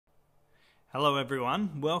Hello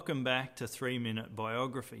everyone, welcome back to 3-Minute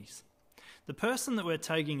Biographies. The person that we're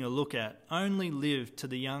taking a look at only lived to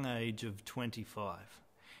the young age of 25.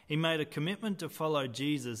 He made a commitment to follow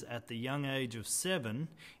Jesus at the young age of 7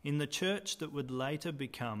 in the church that would later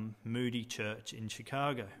become Moody Church in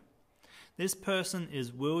Chicago. This person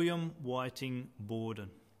is William Whiting Borden.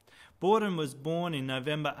 Borden was born in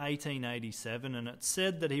November 1887, and it's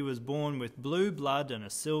said that he was born with blue blood and a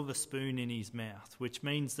silver spoon in his mouth, which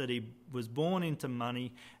means that he was born into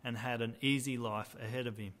money and had an easy life ahead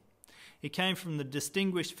of him. He came from the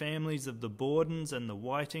distinguished families of the Bordens and the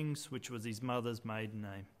Whitings, which was his mother's maiden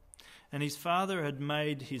name. And his father had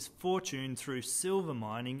made his fortune through silver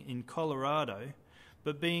mining in Colorado,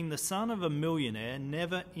 but being the son of a millionaire,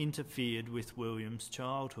 never interfered with William's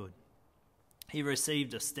childhood. He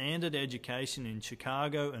received a standard education in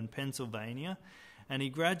Chicago and Pennsylvania, and he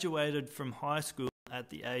graduated from high school at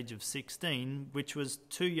the age of 16, which was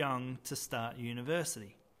too young to start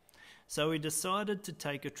university. So he decided to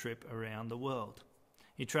take a trip around the world.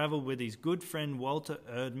 He travelled with his good friend Walter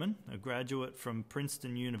Erdman, a graduate from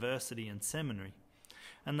Princeton University and Seminary,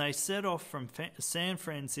 and they set off from San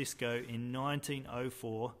Francisco in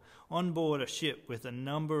 1904 on board a ship with a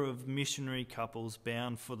number of missionary couples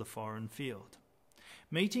bound for the foreign field.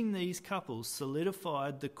 Meeting these couples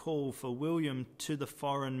solidified the call for William to the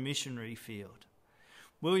foreign missionary field.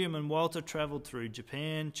 William and Walter travelled through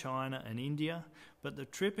Japan, China and India, but the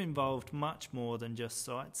trip involved much more than just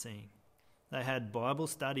sightseeing. They had Bible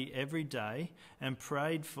study every day and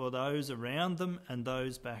prayed for those around them and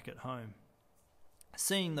those back at home.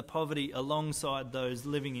 Seeing the poverty alongside those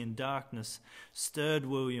living in darkness stirred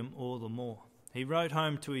William all the more. He wrote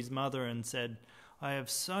home to his mother and said, "I have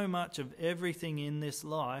so much of everything in this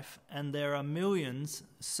life, and there are millions,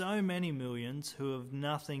 so many millions, who have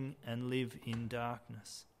nothing and live in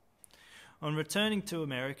darkness." On returning to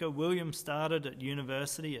America, William started at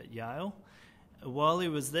university at Yale. While he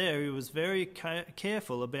was there, he was very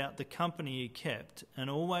careful about the company he kept and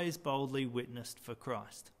always boldly witnessed for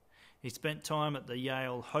Christ. He spent time at the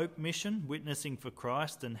Yale Hope Mission, witnessing for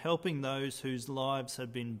Christ and helping those whose lives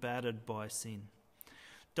had been battered by sin.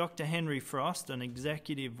 Dr. Henry Frost, an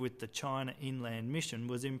executive with the China Inland Mission,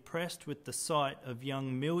 was impressed with the sight of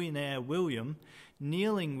young millionaire William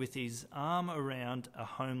kneeling with his arm around a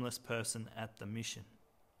homeless person at the mission.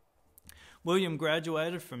 William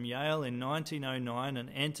graduated from Yale in 1909 and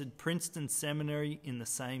entered Princeton Seminary in the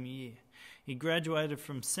same year. He graduated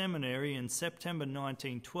from seminary in September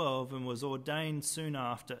 1912 and was ordained soon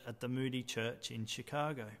after at the Moody Church in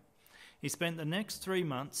Chicago. He spent the next 3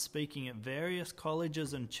 months speaking at various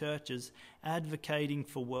colleges and churches advocating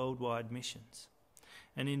for worldwide missions.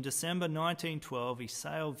 And in December 1912 he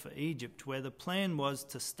sailed for Egypt, where the plan was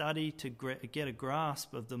to study to get a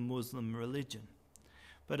grasp of the Muslim religion.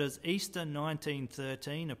 But as Easter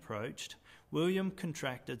 1913 approached, William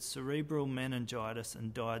contracted cerebral meningitis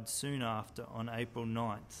and died soon after on April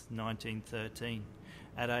 9th, 1913,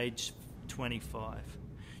 at age 25.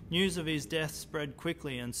 News of his death spread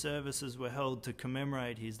quickly and services were held to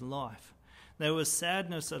commemorate his life. There was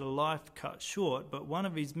sadness at a life cut short, but one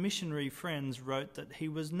of his missionary friends wrote that he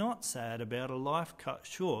was not sad about a life cut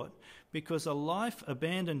short because a life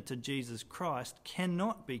abandoned to Jesus Christ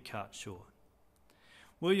cannot be cut short.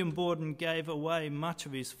 William Borden gave away much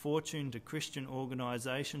of his fortune to Christian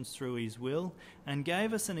organisations through his will and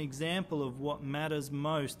gave us an example of what matters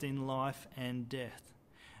most in life and death.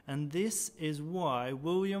 And this is why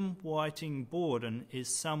William Whiting Borden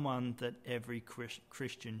is someone that every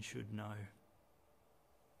Christian should know.